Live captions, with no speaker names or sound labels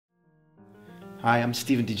Hi, I'm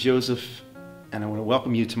Stephen Dijoseph, and I want to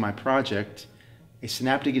welcome you to my project, a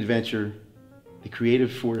synaptic adventure, the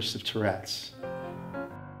creative force of Tourette's.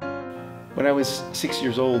 When I was 6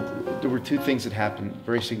 years old, there were two things that happened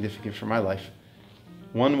very significant for my life.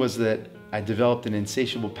 One was that I developed an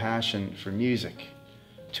insatiable passion for music,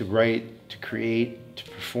 to write, to create, to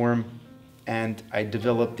perform, and I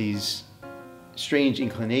developed these strange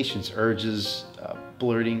inclinations, urges,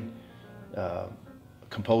 blurting,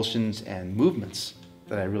 compulsions and movements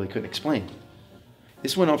that I really couldn't explain.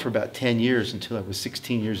 This went on for about 10 years until I was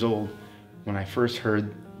 16 years old when I first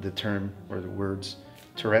heard the term or the words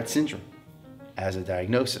Tourette syndrome as a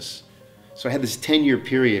diagnosis. So I had this 10-year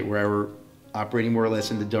period where I were operating more or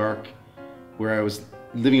less in the dark, where I was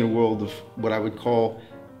living in a world of what I would call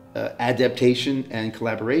adaptation and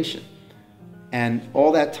collaboration. And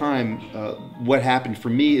all that time, what happened for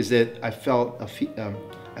me is that I felt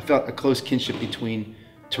a close kinship between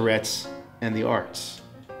Tourette's and the arts.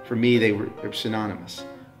 For me, they were synonymous.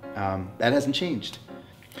 That hasn't changed.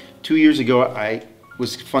 2 years ago, I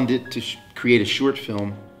was funded to create a short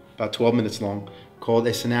film, about 12 minutes long, called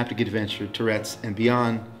A Synaptic Adventure, Tourette's and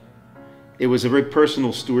Beyond. It was a very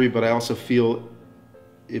personal story, but I also feel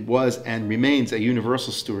it was and remains a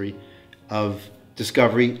universal story of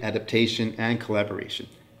discovery, adaptation, and collaboration.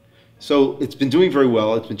 So it's been doing very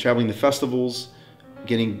well. It's been traveling to festivals,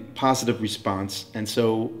 getting positive response, and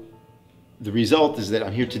so the result is that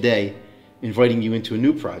I'm here today inviting you into a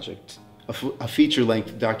new project, a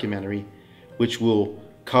feature-length documentary which will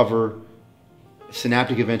cover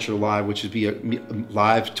Synaptic Adventure Live, which would be a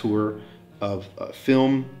live tour of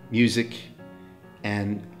film, music,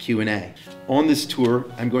 and Q&A. On this tour,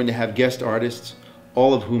 I'm going to have guest artists,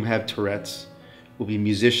 all of whom have Tourette's. Will be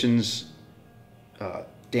musicians,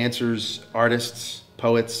 dancers, artists,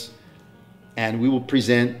 poets, and we will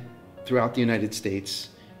present throughout the United States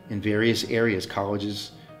in various areas,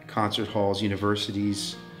 colleges, concert halls,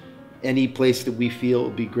 universities, any place that we feel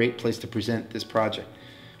would be a great place to present this project.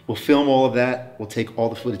 We'll film all of that, we'll take all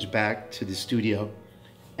the footage back to the studio,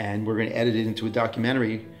 and we're going to edit it into a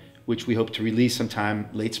documentary which we hope to release sometime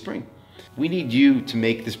late spring. We need you to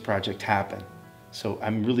make this project happen. So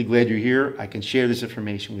I'm really glad you're here. I can share this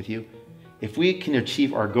information with you. If we can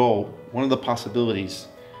achieve our goal, one of the possibilities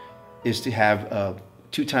is to have a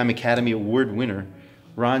two-time Academy Award winner,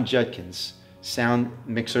 Ron Judkins, sound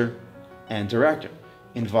mixer and director,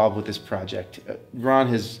 involved with this project. Ron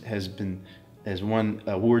has won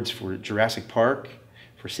awards for Jurassic Park,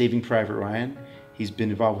 for Saving Private Ryan. He's been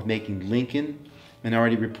involved with making Lincoln,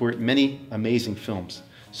 Minority Report, many amazing films.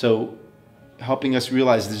 So helping us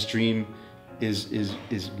realize this dream is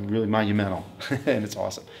really monumental, and it's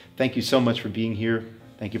awesome. Thank you so much for being here.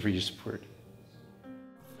 Thank you for your support.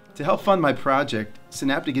 To help fund my project,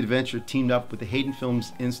 Synaptic Adventure teamed up with the Hayden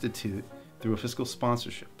Films Institute through a fiscal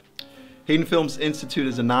sponsorship. Hayden Films Institute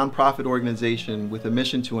is a nonprofit organization with a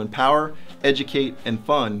mission to empower, educate, and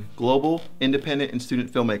fund global, independent, and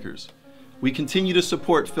student filmmakers. We continue to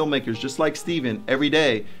support filmmakers just like Stephen every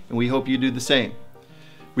day, and we hope you do the same.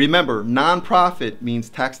 Remember, nonprofit means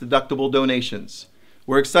tax-deductible donations.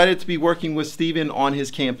 We're excited to be working with Stephen on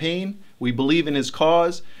his campaign. We believe in his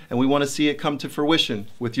cause, and we want to see it come to fruition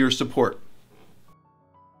with your support.